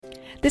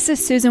This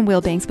is Susan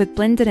Wilbanks with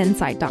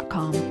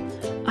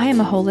blendedinsight.com. I am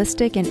a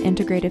holistic and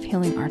integrative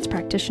healing arts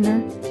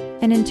practitioner,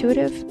 an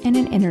intuitive, and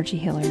an energy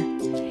healer.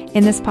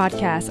 In this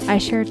podcast, I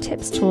share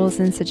tips, tools,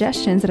 and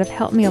suggestions that have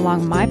helped me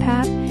along my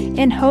path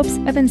in hopes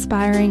of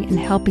inspiring and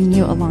helping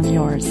you along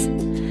yours.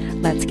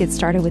 Let's get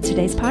started with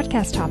today's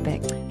podcast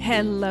topic.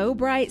 Hello,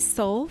 bright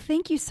soul.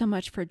 Thank you so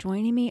much for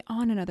joining me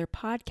on another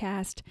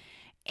podcast.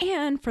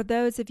 And for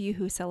those of you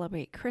who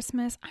celebrate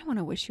Christmas, I want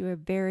to wish you a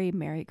very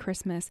Merry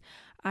Christmas.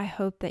 I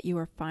hope that you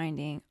are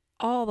finding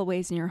all the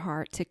ways in your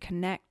heart to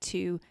connect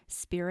to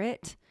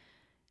Spirit.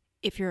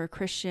 If you're a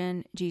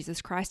Christian,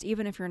 Jesus Christ,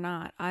 even if you're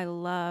not, I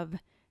love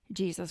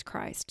Jesus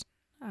Christ.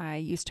 I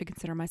used to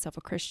consider myself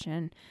a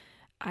Christian.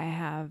 I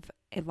have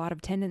a lot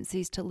of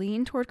tendencies to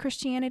lean toward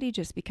Christianity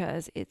just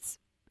because it's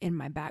in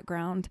my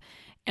background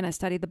and I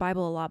studied the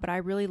Bible a lot, but I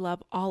really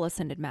love all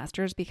ascended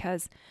masters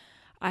because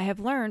I have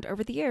learned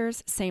over the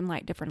years, same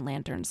light, different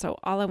lantern. So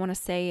all I want to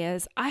say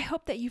is I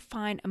hope that you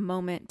find a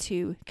moment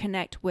to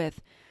connect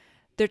with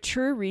the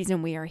true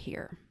reason we are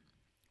here.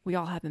 We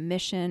all have a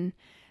mission.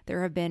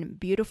 There have been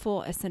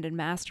beautiful ascended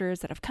masters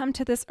that have come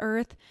to this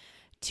earth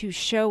to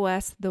show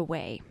us the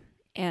way.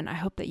 And I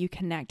hope that you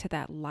connect to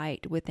that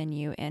light within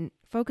you and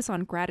focus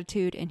on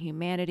gratitude and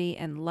humanity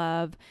and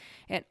love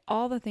and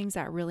all the things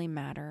that really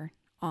matter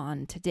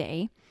on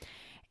today.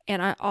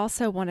 And I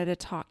also wanted to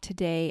talk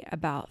today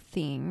about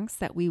things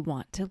that we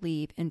want to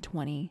leave in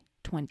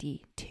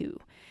 2022.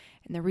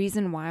 And the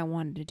reason why I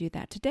wanted to do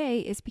that today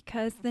is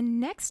because the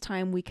next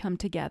time we come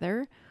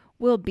together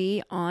will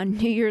be on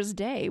New Year's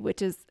Day,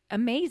 which is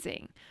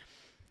amazing.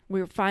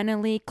 We're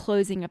finally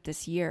closing up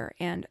this year.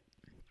 And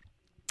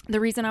the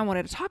reason I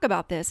wanted to talk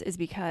about this is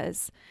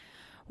because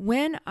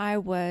when I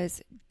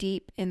was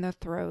deep in the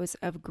throes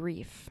of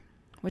grief,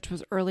 which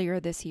was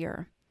earlier this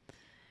year,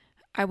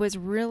 I was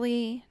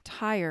really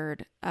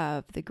tired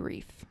of the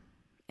grief.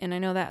 And I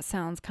know that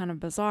sounds kind of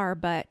bizarre,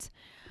 but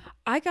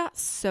I got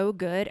so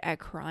good at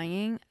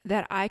crying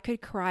that I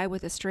could cry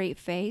with a straight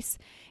face.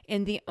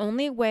 And the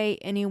only way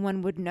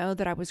anyone would know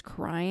that I was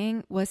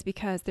crying was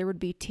because there would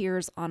be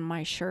tears on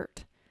my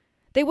shirt.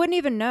 They wouldn't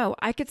even know.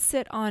 I could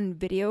sit on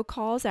video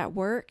calls at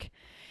work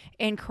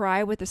and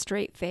cry with a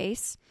straight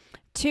face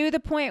to the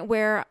point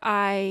where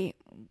I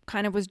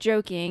kind of was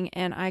joking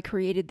and I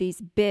created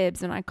these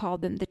bibs and I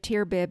called them the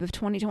tear bib of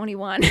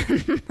 2021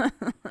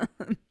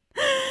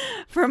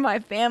 for my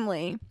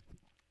family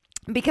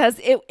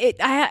because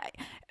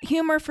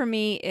humor for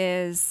me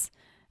is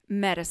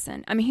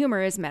medicine. I mean,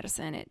 humor is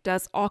medicine. It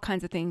does all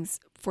kinds of things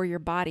for your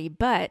body,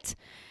 but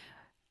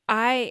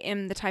I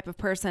am the type of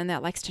person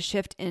that likes to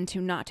shift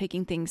into not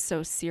taking things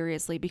so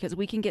seriously because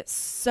we can get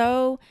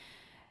so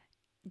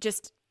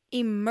just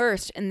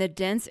immersed in the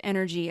dense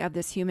energy of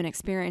this human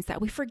experience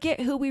that we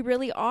forget who we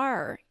really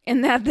are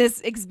and that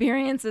this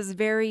experience is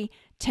very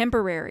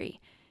temporary.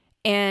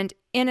 And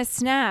in a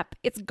snap,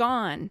 it's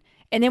gone.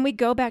 And then we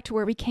go back to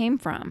where we came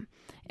from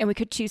and we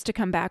could choose to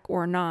come back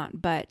or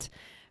not. But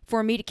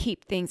for me to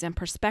keep things in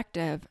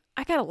perspective,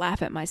 I got to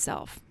laugh at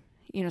myself.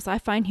 So I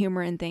find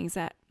humor in things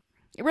that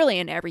really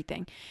in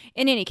everything.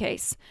 In any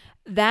case,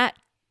 that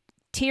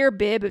tear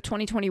bib of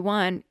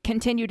 2021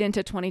 continued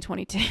into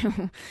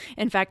 2022.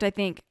 In fact, I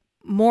think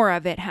more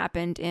of it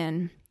happened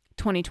in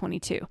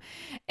 2022.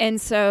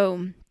 And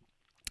so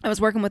I was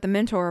working with a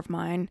mentor of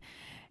mine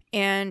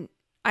and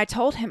I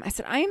told him, I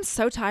said, I am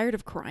so tired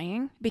of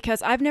crying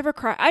because I never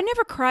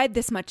cried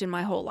this much in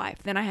my whole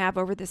life than I have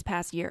over this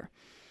past year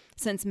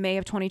since May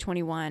of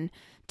 2021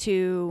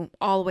 to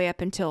all the way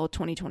up until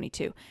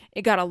 2022.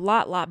 It got a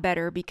lot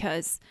better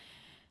because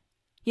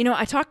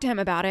I talked to him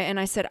about it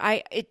and I said,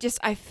 I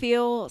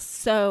feel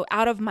so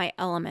out of my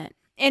element.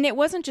 And it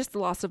wasn't just the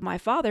loss of my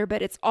father,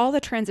 but it's all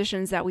the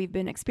transitions that we've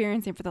been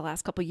experiencing for the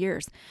last couple of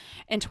years.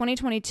 And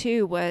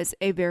 2022 was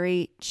a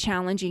very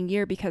challenging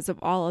year because of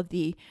all of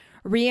the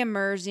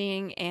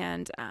re-emerging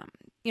and,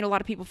 a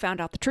lot of people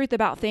found out the truth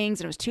about things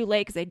and it was too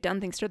late because they'd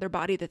done things to their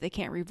body that they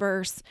can't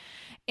reverse.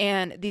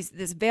 And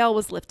this veil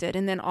was lifted.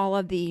 And then all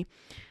of the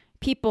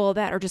people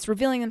that are just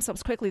revealing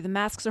themselves quickly, the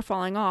masks are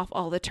falling off,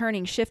 all the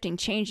turning, shifting,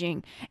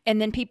 changing. And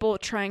then people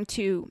trying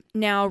to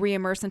now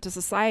re-immerse into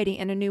society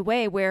in a new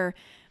way where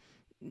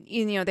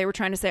they were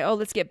trying to say, oh,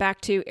 let's get back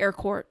to air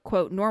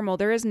quote normal.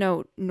 There is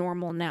no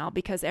normal now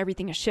because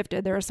everything has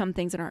shifted. There are some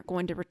things that aren't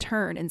going to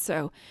return. And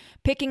so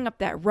picking up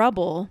that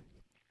rubble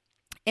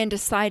and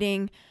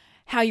deciding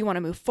how you want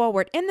to move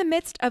forward in the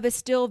midst of a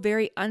still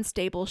very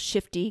unstable,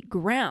 shifty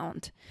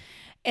ground.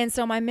 And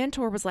so my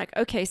mentor was like,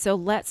 okay, so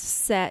let's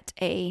set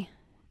a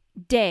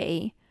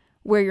day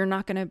where you're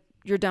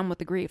done with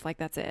the grief. Like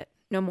that's it.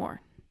 No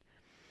more.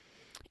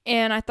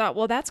 And I thought,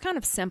 well, that's kind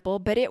of simple,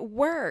 but it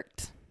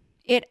worked.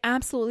 It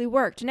absolutely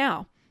worked.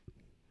 Now,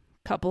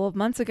 a couple of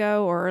months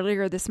ago or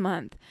earlier this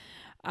month,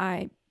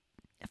 I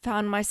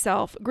found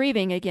myself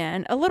grieving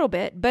again a little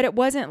bit, but it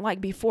wasn't like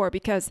before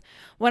because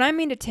when I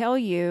mean to tell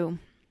you,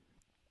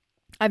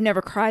 I've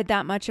never cried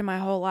that much in my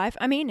whole life.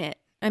 I mean it.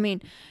 I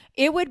mean,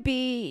 it would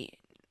be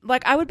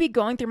like I would be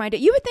going through my day.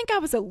 You would think I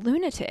was a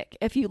lunatic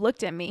if you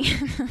looked at me.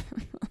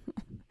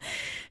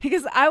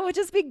 because I would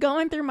just be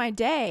going through my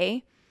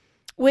day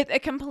with a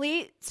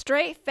complete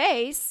straight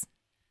face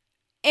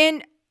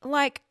and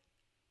like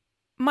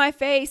my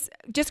face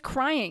just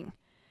crying.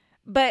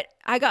 But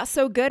I got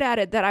so good at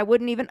it that I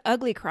wouldn't even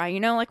ugly cry. You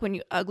know, like when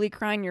you ugly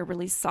cry and you're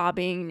really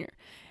sobbing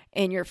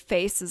and your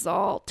face is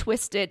all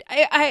twisted.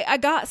 I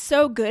got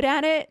so good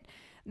at it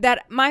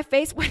that my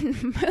face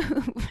wouldn't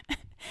move.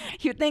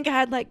 You'd think I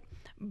had like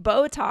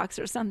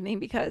Botox or something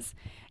because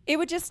it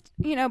would just,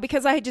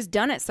 because I had just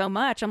done it so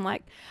much. I'm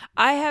like,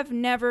 I have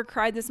never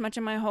cried this much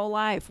in my whole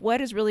life.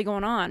 What is really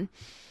going on?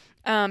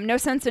 No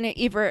sense in it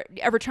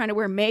ever trying to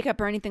wear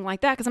makeup or anything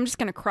like that because I'm just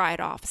going to cry it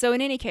off. So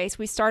in any case,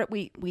 we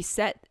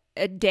set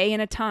a day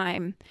and a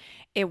time.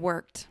 It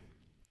worked.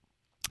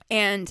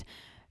 And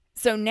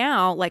so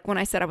now, like when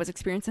I said I was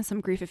experiencing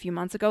some grief a few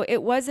months ago,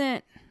 it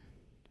wasn't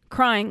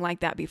crying like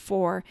that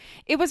before.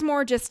 It was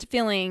more just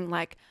feeling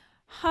like,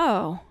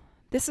 oh,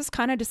 this is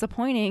kind of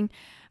disappointing.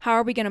 How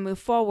are we going to move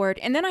forward?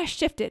 And then I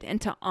shifted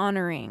into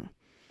honoring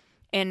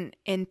and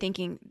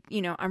thinking,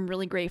 I'm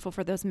really grateful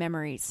for those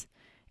memories.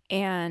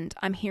 And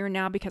I'm here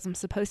now because I'm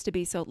supposed to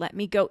be. So let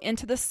me go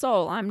into the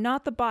soul. I'm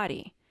not the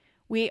body.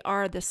 We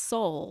are the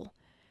soul.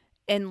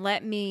 And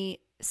let me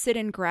sit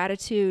in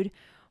gratitude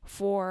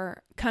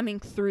for coming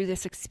through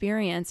this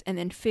experience and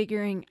then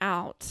figuring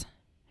out,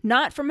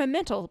 not from a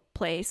mental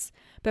place,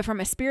 but from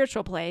a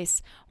spiritual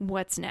place,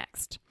 what's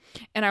next.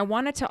 And I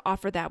wanted to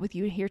offer that with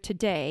you here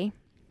today.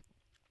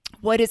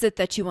 What is it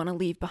that you want to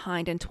leave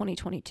behind in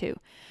 2022?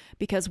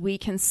 Because we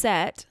can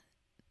set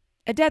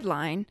a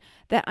deadline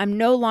that I'm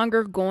no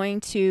longer going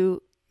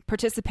to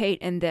participate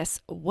in this,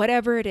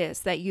 whatever it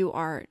is that you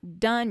are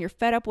done, you're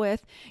fed up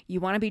with, you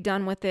want to be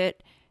done with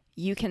it.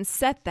 You can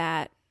set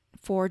that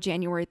for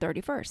January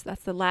 31st.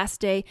 That's the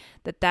last day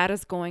that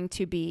is going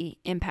to be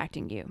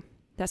impacting you.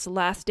 That's the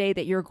last day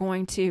that you're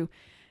going to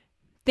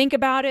think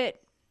about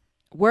it,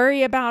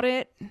 worry about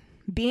it,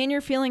 be in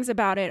your feelings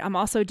about it. I'm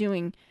also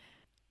doing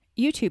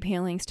YouTube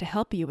healings to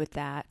help you with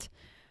that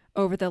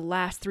over the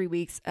last 3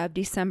 weeks of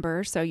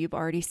December. So you've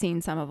already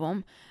seen some of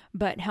them,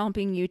 but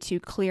helping you to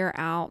clear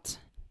out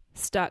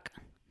stuck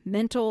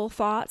mental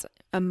thoughts,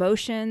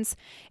 emotions,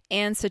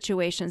 and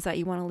situations that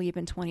you want to leave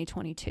in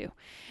 2022.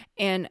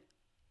 And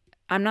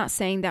I'm not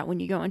saying that when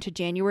you go into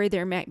January,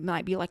 there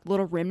might be like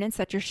little remnants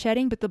that you're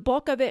shedding, but the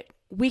bulk of it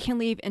we can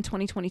leave in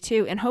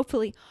 2022. And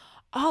hopefully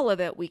all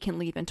of it we can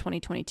leave in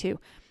 2022.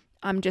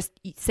 I'm just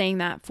saying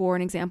that for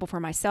an example for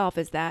myself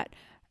is that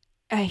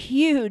a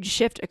huge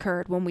shift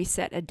occurred when we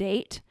set a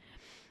date.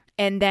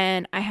 And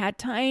then I had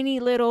tiny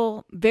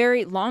little,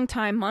 very long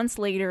time, months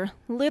later,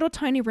 little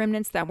tiny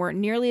remnants that weren't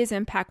nearly as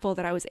impactful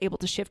that I was able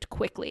to shift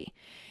quickly.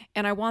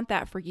 And I want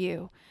that for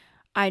you.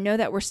 I know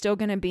that we're still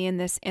going to be in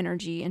this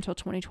energy until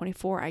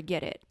 2024. I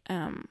get it.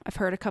 I've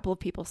heard a couple of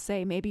people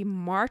say maybe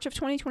March of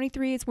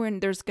 2023 is when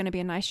there's going to be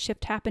a nice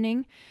shift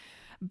happening.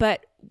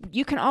 But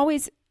you can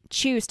always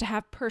choose to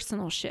have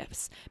personal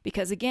shifts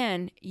because,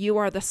 again, you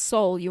are the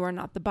soul, you are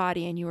not the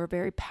body, and you are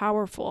very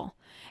powerful.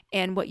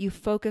 And what you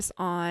focus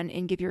on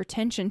and give your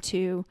attention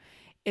to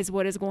is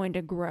what is going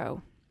to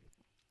grow.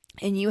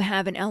 And you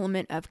have an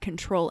element of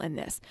control in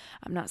this.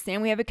 I'm not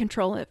saying we have a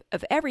control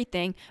of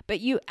everything,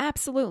 but you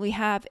absolutely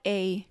have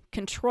a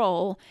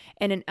control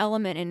and an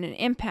element and an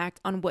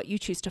impact on what you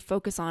choose to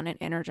focus on and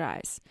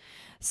energize.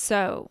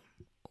 So,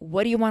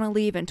 what do you want to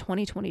leave in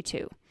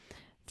 2022?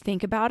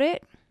 Think about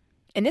it.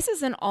 And this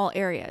is in all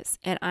areas.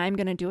 And I'm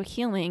going to do a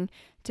healing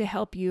to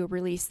help you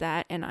release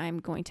that. And I'm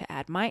going to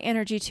add my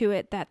energy to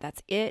it.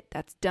 That's it.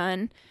 That's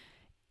done.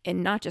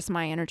 And not just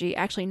my energy,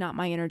 actually not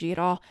my energy at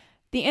all.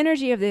 The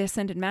energy of the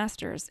Ascended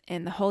Masters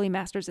and the Holy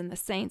Masters and the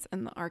Saints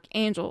and the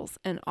Archangels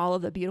and all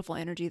of the beautiful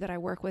energy that I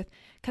work with,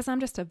 because I'm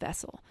just a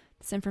vessel.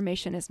 This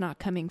information is not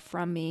coming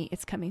from me,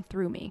 it's coming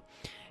through me.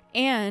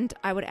 And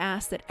I would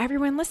ask that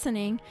everyone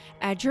listening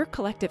add your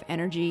collective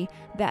energy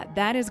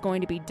that is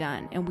going to be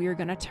done. And we are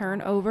going to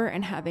turn over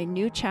and have a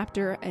new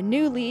chapter, a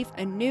new leaf,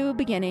 a new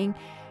beginning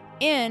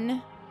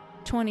in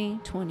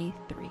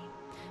 2023.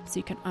 So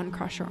you can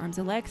uncross your arms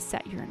and legs,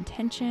 set your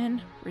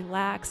intention,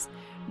 relax,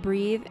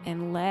 breathe,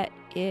 and let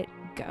it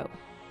go.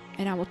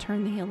 And I will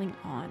turn the healing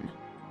on.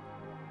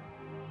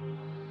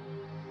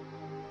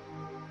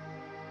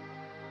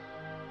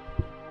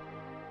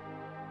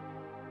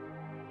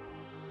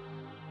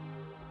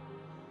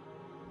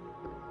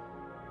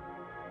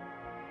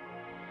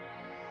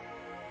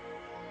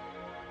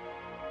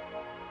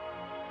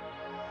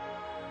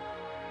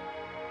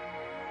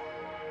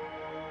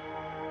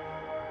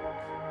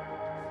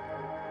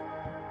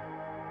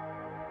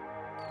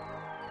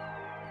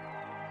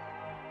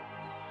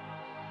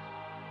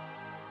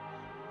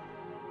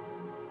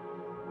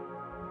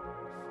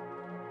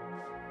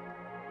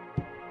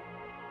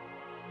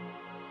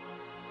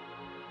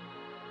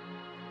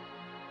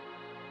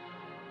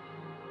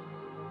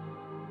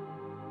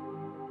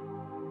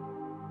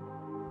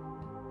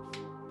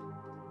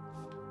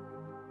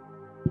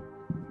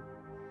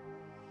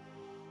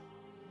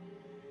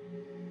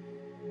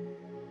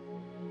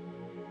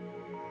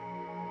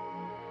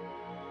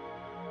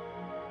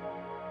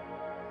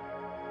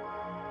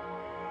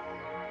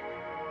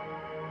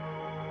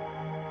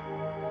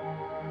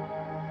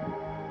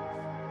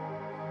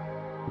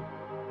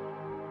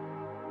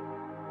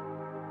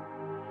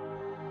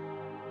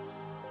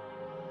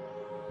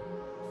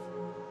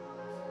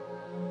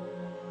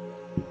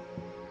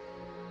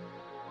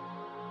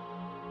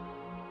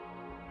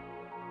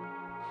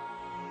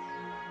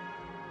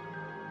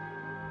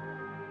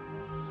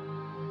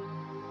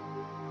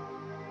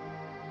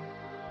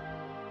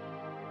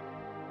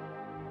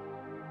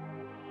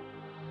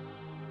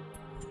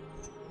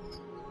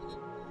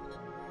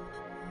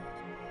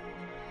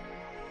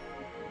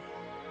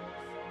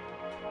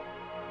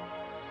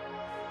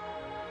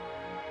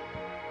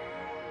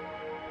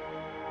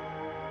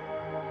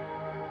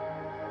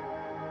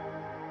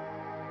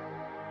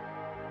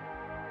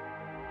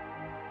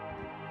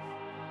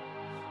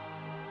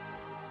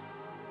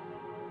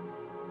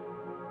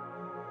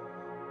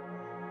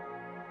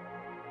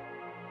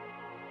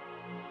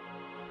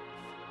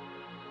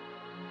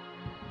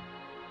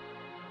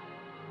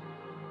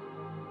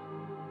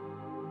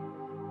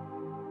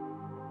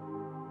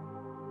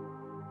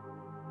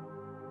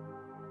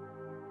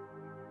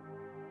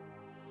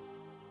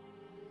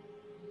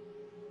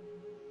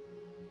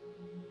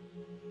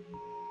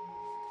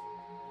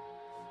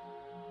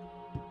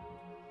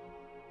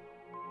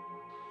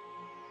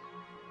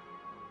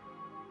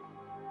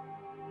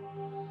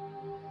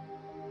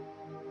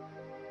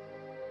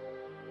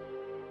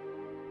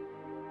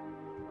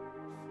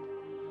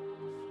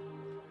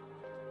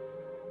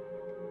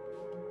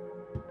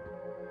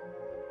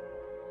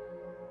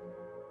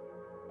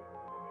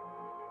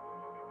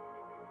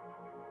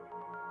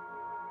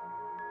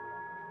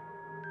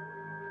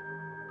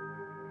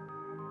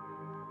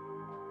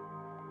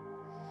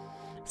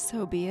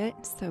 So be it,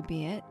 so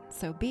be it,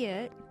 so be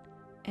it,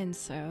 and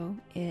so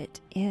it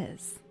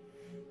is.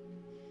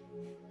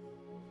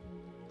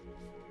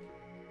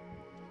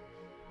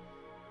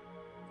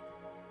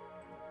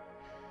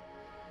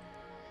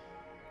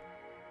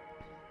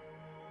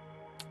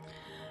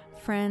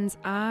 Friends,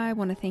 I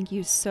want to thank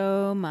you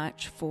so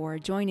much for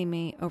joining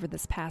me over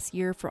this past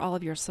year, for all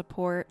of your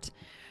support,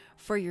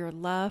 for your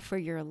love, for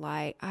your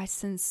light. I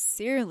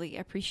sincerely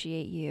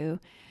appreciate you,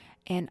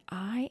 and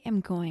I am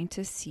going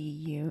to see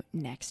you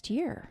next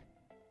year,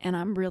 and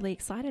I'm really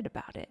excited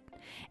about it.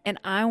 And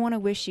I want to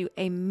wish you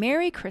a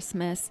Merry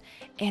Christmas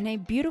and a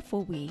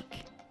beautiful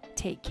week.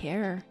 Take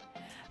care.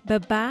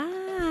 Bye-bye.